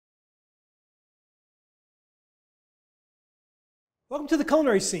Welcome to the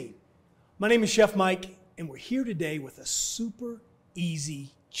culinary scene. My name is Chef Mike, and we're here today with a super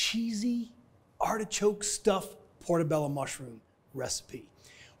easy, cheesy, artichoke stuffed portabella mushroom recipe.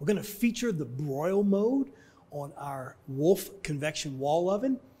 We're going to feature the broil mode on our Wolf Convection wall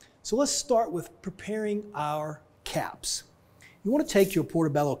oven. So let's start with preparing our caps. You want to take your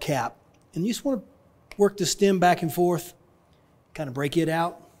portabella cap and you just want to work the stem back and forth, kind of break it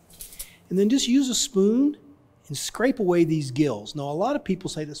out, and then just use a spoon and scrape away these gills. Now, a lot of people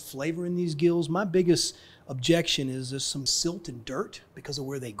say there's flavor in these gills. My biggest objection is there's some silt and dirt because of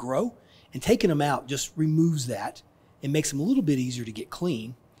where they grow, and taking them out just removes that and makes them a little bit easier to get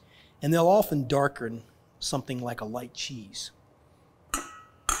clean, and they'll often darken something like a light cheese.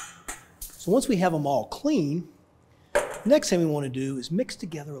 So once we have them all clean, the next thing we want to do is mix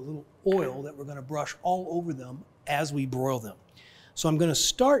together a little oil that we're going to brush all over them as we broil them. So I'm going to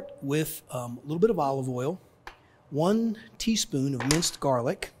start with a little bit of olive oil, 1 teaspoon of minced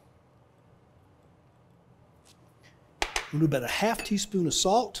garlic, a little bit, about a half teaspoon of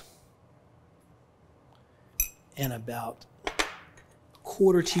salt, and about a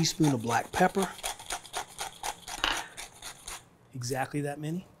quarter teaspoon of black pepper. Exactly that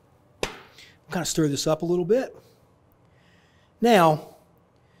many. Kind of stir this up a little bit. Now,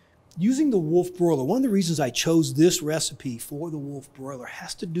 using the Wolf broiler, one of the reasons I chose this recipe for the Wolf broiler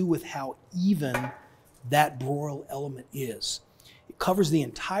has to do with how even that broil element is. It covers the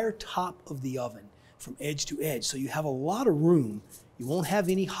entire top of the oven from edge to edge, so you have a lot of room. You won't have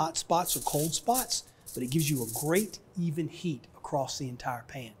any hot spots or cold spots, but it gives you a great even heat across the entire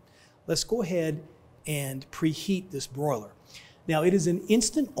pan. Let's go ahead and preheat this broiler. Now, it is an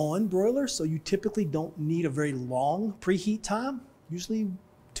instant on broiler, so you typically don't need a very long preheat time. Usually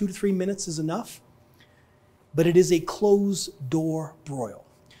 2 to 3 minutes is enough, but it is a closed door broil.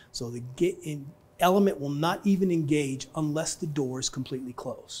 So the element will not even engage unless the door is completely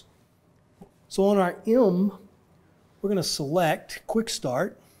closed. So on our M, we're going to select quick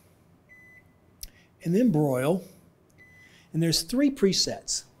start and then broil. And there's 3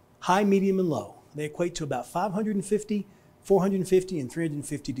 presets, high, medium, and low. They equate to about 550, 450, and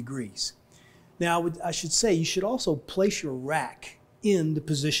 350 degrees. Now, I should say you should also place your rack in the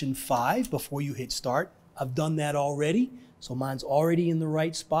position 5 before you hit start. I've done that already, so mine's already in the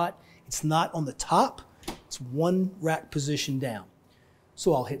right spot. It's not on the top, it's 1 rack position down.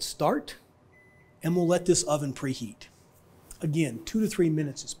 So I'll hit start, and we'll let this oven preheat. Again, 2 to 3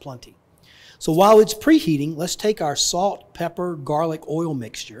 minutes is plenty. So while it's preheating, let's take our salt, pepper, garlic, oil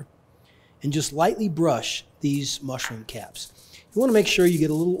mixture and just lightly brush these mushroom caps. You want to make sure you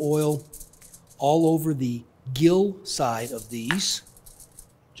get a little oil all over the gill side of these,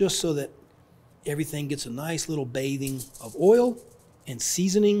 just so that everything gets a nice little bathing of oil and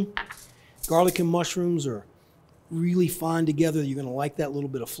seasoning. Garlic and mushrooms are really fine together. You're going to like that little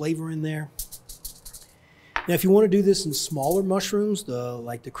bit of flavor in there. Now, if you want to do this in smaller mushrooms,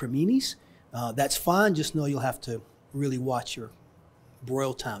 like the creminis, that's fine. Just know you'll have to really watch your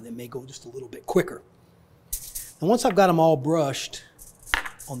broil time. It may go just a little bit quicker. And once I've got them all brushed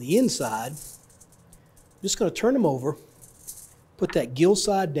on the inside, I'm just going to turn them over, put that gill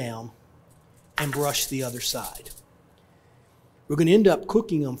side down, and brush the other side. We're going to end up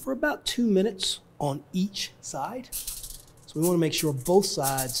cooking them for about 2 minutes on each side. So we want to make sure both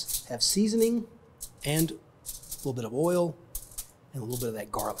sides have seasoning and a little bit of oil and a little bit of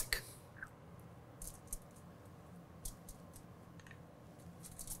that garlic.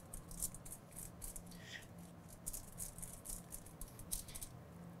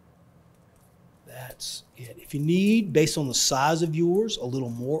 That's it. If you need, based on the size of yours, a little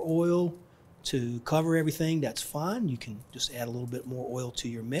more oil to cover everything, that's fine. You can just add a little bit more oil to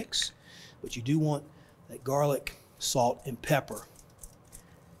your mix, but you do want that garlic, salt, and pepper.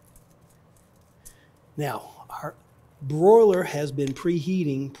 Now, our broiler has been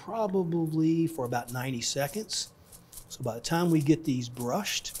preheating probably for about 90 seconds. So by the time we get these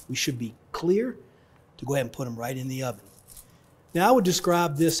brushed, we should be clear to go ahead and put them right in the oven. Now, I would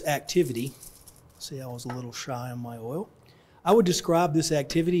describe this activity, see, I was a little shy on my oil. I would describe this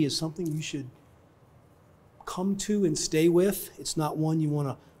activity as something you should come to and stay with. It's not one you want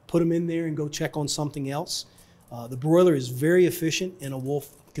to put them in there and go check on something else. The broiler is very efficient in a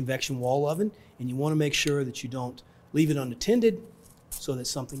Wolf Convection wall oven, and you want to make sure that you don't leave it unattended so that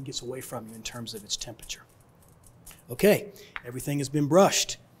something gets away from you in terms of its temperature. Okay, everything has been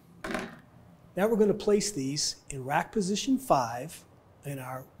brushed. Now we're going to place these in rack position 5 in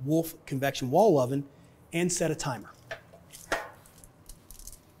our Wolf Convection wall oven and set a timer.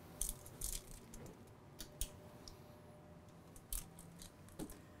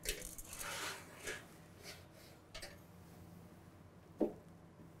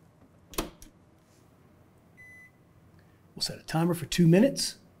 We'll set a timer for 2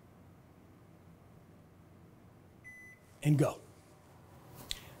 minutes and go.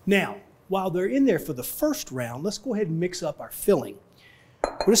 Now, while they're in there for the first round, let's go ahead and mix up our filling.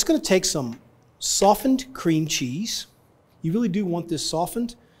 We're just going to take some softened cream cheese. You really do want this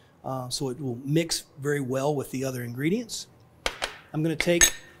softened so it will mix very well with the other ingredients. I'm going to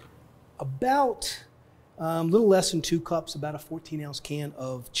take about a little less than 2 cups, about a 14-ounce can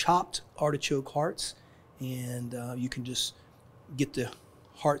of chopped artichoke hearts. And you can just get the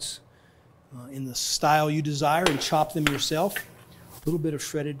hearts in the style you desire and chop them yourself. A little bit of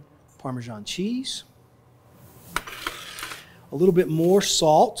shredded Parmesan cheese. A little bit more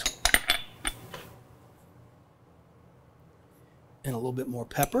salt. And a little bit more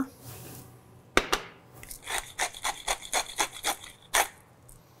pepper.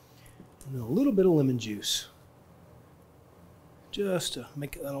 And then a little bit of lemon juice. Just to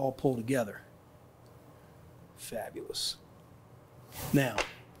make that all pull together. Fabulous. Now,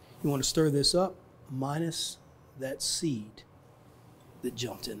 you want to stir this up minus that seed that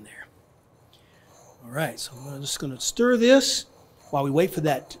jumped in there. All right, so I'm just going to stir this while we wait for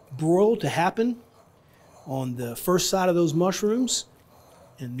that broil to happen on the first side of those mushrooms,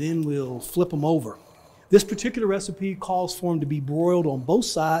 and then we'll flip them over. This particular recipe calls for them to be broiled on both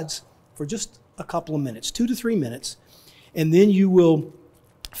sides for just a couple of minutes, 2 to 3 minutes, and then you will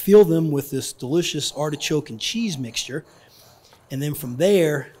fill them with this delicious artichoke and cheese mixture. And then from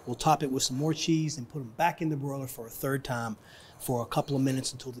there, we'll top it with some more cheese and put them back in the broiler for a third time for a couple of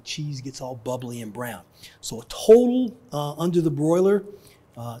minutes until the cheese gets all bubbly and brown. So a total under the broiler,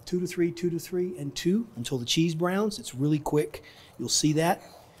 2 to 3, 2 to 3, and 2 until the cheese browns. It's really quick. You'll see that.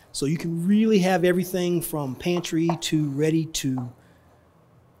 So you can really have everything from pantry to ready to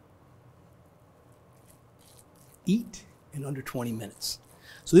eat in under 20 minutes.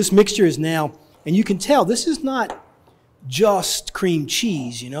 So this mixture is now, and you can tell this is not just cream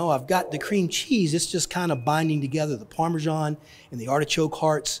cheese, you know. I've got the cream cheese, it's just kind of binding together the Parmesan and the artichoke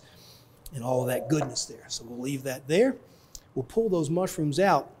hearts and all of that goodness there. So we'll leave that there. We'll pull those mushrooms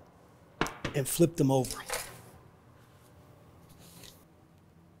out and flip them over.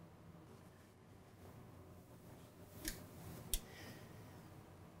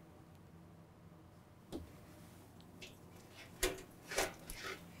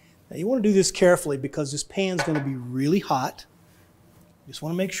 Now you want to do this carefully because this pan's going to be really hot. You just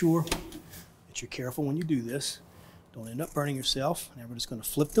want to make sure that you're careful when you do this. Don't end up burning yourself. Now we're just going to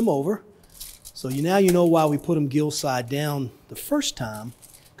flip them over. So now you know why we put them gill side down the first time,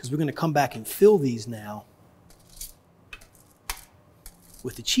 because we're going to come back and fill these now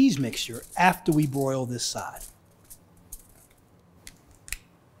with the cheese mixture after we broil this side.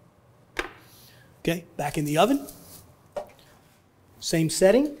 Okay, back in the oven. Same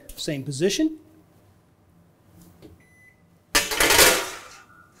setting, same position.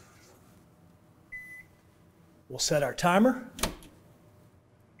 We'll set our timer.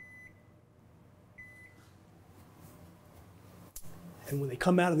 And when they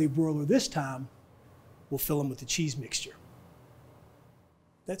come out of the broiler this time, we'll fill them with the cheese mixture.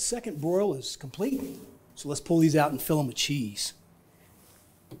 That second broil is complete. So let's pull these out and fill them with cheese.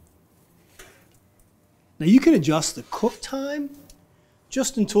 Now you can adjust the cook time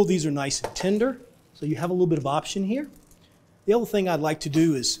just until these are nice and tender. So you have a little bit of option here. The other thing I'd like to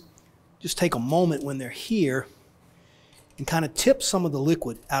do is just take a moment when they're here and kind of tip some of the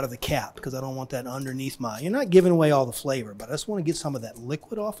liquid out of the cap, because I don't want that underneath you're not giving away all the flavor, but I just want to get some of that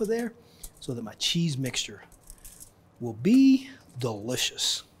liquid off of there so that my cheese mixture will be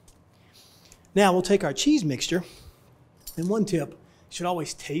delicious. Now we'll take our cheese mixture, and one tip, you should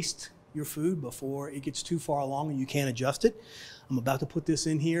always taste your food before it gets too far along and you can't adjust it. I'm about to put this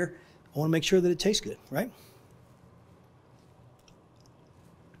in here. I want to make sure that it tastes good, right?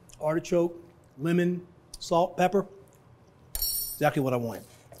 Artichoke, lemon, salt, pepper. Exactly what I wanted.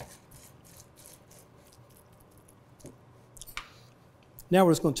 Now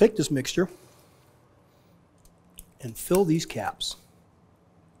we're just going to take this mixture and fill these caps.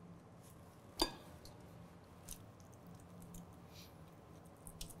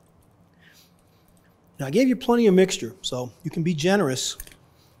 Now I gave you plenty of mixture, so you can be generous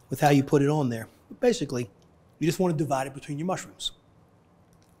with how you put it on there. But basically, you just want to divide it between your mushrooms.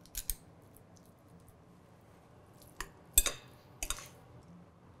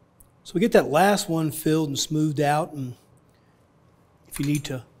 So we get that last one filled and smoothed out, and if you need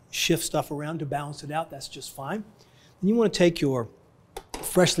to shift stuff around to balance it out, that's just fine. And you want to take your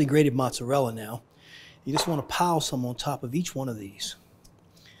freshly grated mozzarella now. You just want to pile some on top of each one of these.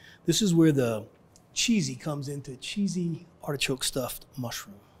 This is where the cheesy comes into cheesy artichoke stuffed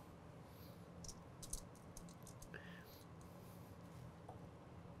mushroom.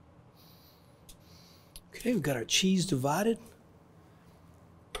 Okay, we've got our cheese divided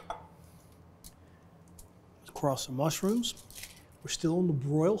across the mushrooms. We're still on the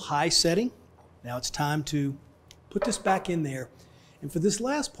broil high setting. Now it's time to put this back in there. And for this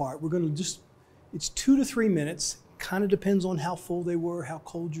last part, we're going to just, it's 2 to 3 minutes. Kind of depends on how full they were, how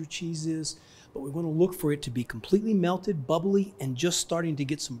cold your cheese is. But we're going to look for it to be completely melted, bubbly, and just starting to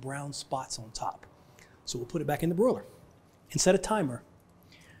get some brown spots on top. So we'll put it back in the broiler and set a timer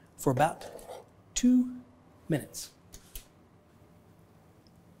for about 2 minutes.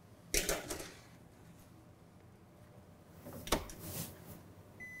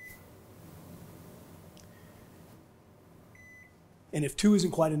 And if 2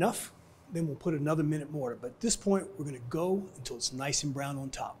 isn't quite enough, then we'll put another minute more. But at this point, we're going to go until it's nice and brown on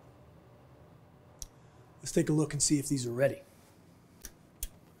top. Let's take a look and see if these are ready.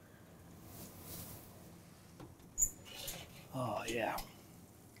 Oh, yeah.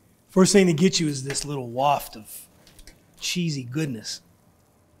 First thing to get you is this little waft of cheesy goodness.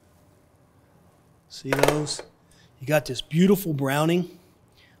 See those? You got this beautiful browning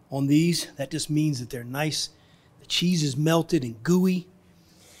on these. That just means that they're nice. The cheese is melted and gooey.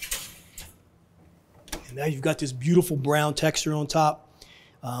 And now you've got this beautiful brown texture on top.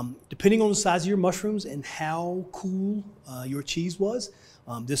 Depending on the size of your mushrooms and how cool your cheese was,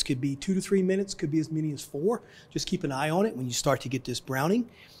 this could be 2 to 3 minutes, could be as many as 4. Just keep an eye on it when you start to get this browning.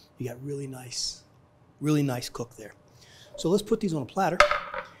 You got really nice cook there. So let's put these on a platter.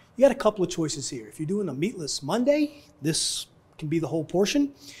 You got a couple of choices here. If you're doing a meatless Monday, this can be the whole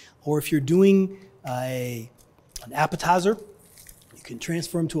portion. Or if you're doing an appetizer, you can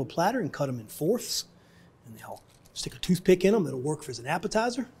transfer them to a platter and cut them in fourths. And they'll stick a toothpick in them. It'll work as an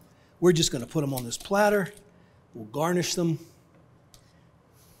appetizer. We're just going to put them on this platter. We'll garnish them.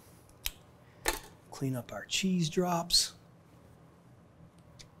 Clean up our cheese drops.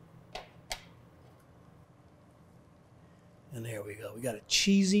 And there we go. We got a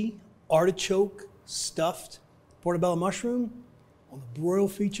cheesy artichoke stuffed portabella mushroom on the broil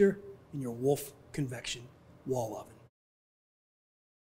feature in your Wolf Convection wall oven.